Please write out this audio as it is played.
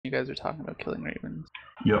you guys are talking about killing ravens.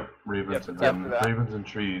 Yep, ravens Yep, and ravens and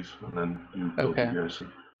trees, and then you build Okay. the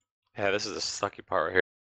garrison. Yeah, this is the sucky part right here.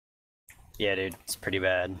 Yeah, dude, it's pretty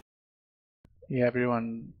bad. Yeah,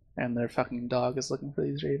 everyone and their fucking dog is looking for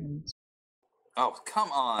these ravens. Oh,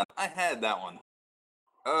 come on. I had that one.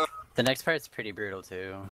 The next part's pretty brutal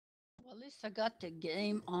too. Well, at least I got the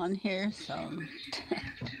game on here, so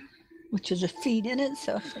which is a feed in it,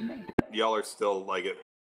 so for me. Y'all are still like at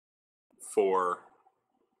 4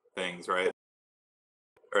 things, right?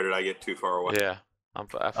 Or did I get too far away? Yeah, I'm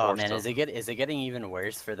at Oh 4 man, still. is it getting even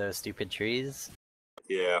worse for those stupid trees?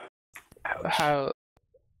 Yeah. How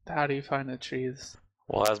do you find the trees?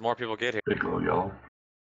 Well, as more people get here, Big little yellow.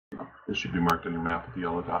 This should be marked on your map with the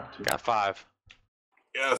yellow dot too. got 5.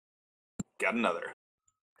 Yes. Got another.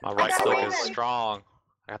 My right got a click is raven. strong.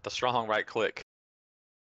 I got the strong right click.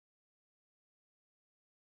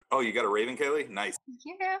 Oh, you got a raven, Kaylee? Nice.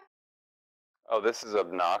 Yeah. Oh, this is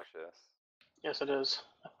obnoxious. Yes, it is.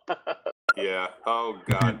 Yeah. Oh,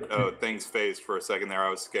 God. Oh, things phased for a second there. I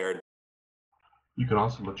was scared. You can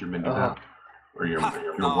also look your mini Oh. map or your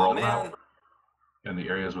Oh, world man. map, and the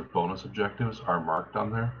areas with bonus objectives are marked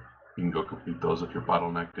on there. You can go complete those if you're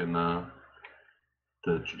bottlenecked in the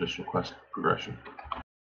traditional quest progression.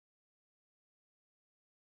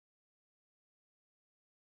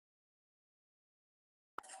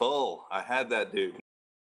 Bull. I had that dude.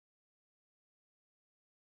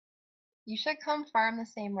 You should come farm the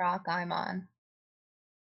same rock I'm on.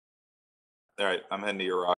 All right. I'm heading to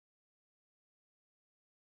your rock.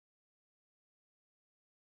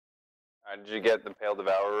 Did you get the Pale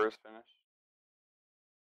Devourers finished?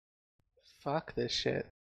 Fuck this shit.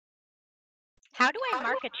 How do I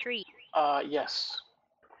mark a tree? Yes.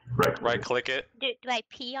 Right click it. Do I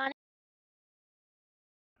pee on it?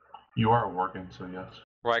 You are working, so yes.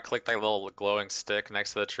 Right click that little glowing stick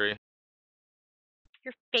next to the tree.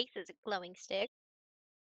 Your face is a glowing stick.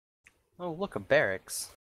 Oh, look, a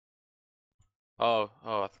barracks. Oh,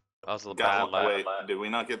 that was a Got bad one. lag. Wait, did we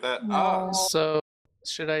not get that? No. So,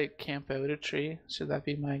 should I camp out a tree? Should that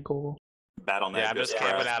be my goal? Battle.net. Yeah, I'm just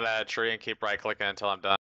crashed. camping out of a tree and keep right clicking until I'm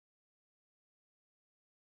done.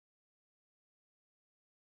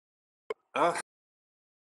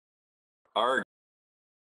 Arg.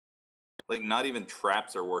 Like, not even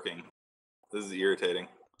traps are working. This is irritating.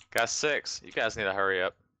 Got 6. You guys need to hurry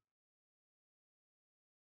up.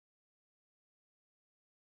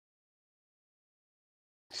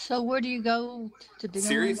 So where do you go to begin?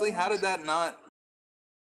 Seriously? How did that not...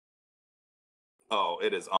 Oh,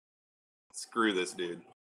 it is on. Screw this dude.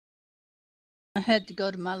 I had to go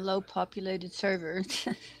to my low populated server.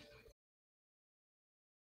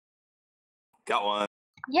 Got one.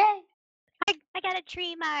 Yay! I got a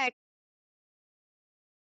tree mark.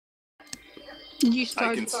 Did you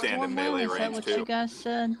start can stand in one now? melee Is that range, what too. you guys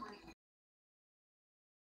said?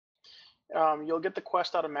 You'll get the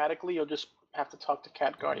quest automatically. You'll just have to talk to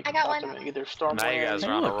Catguard. You I can got talk one. to him in either Stormwind. Now you guys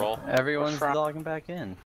are on a roll. Everyone's Shrap. logging back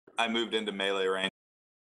in. I moved into melee range.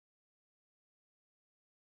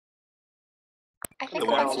 I think The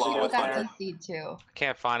a one bunch of flaw people with got Hunter. CC'd too. I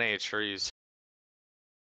can't find any trees.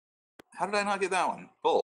 How did I not get that one?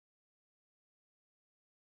 Bull.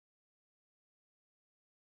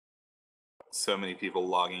 So many people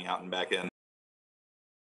logging out and back in.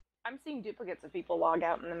 I'm seeing duplicates of people log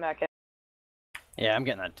out and then back in. Yeah, I'm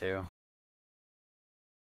getting that too.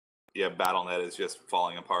 Yeah, Battle.net is just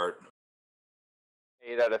falling apart.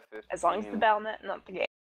 8 out of 15. As long as the Battle.net, not the game.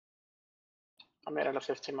 I'm 8 out of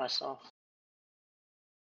 15 myself.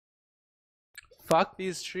 Fuck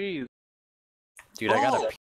these trees. Dude, I got Oh. a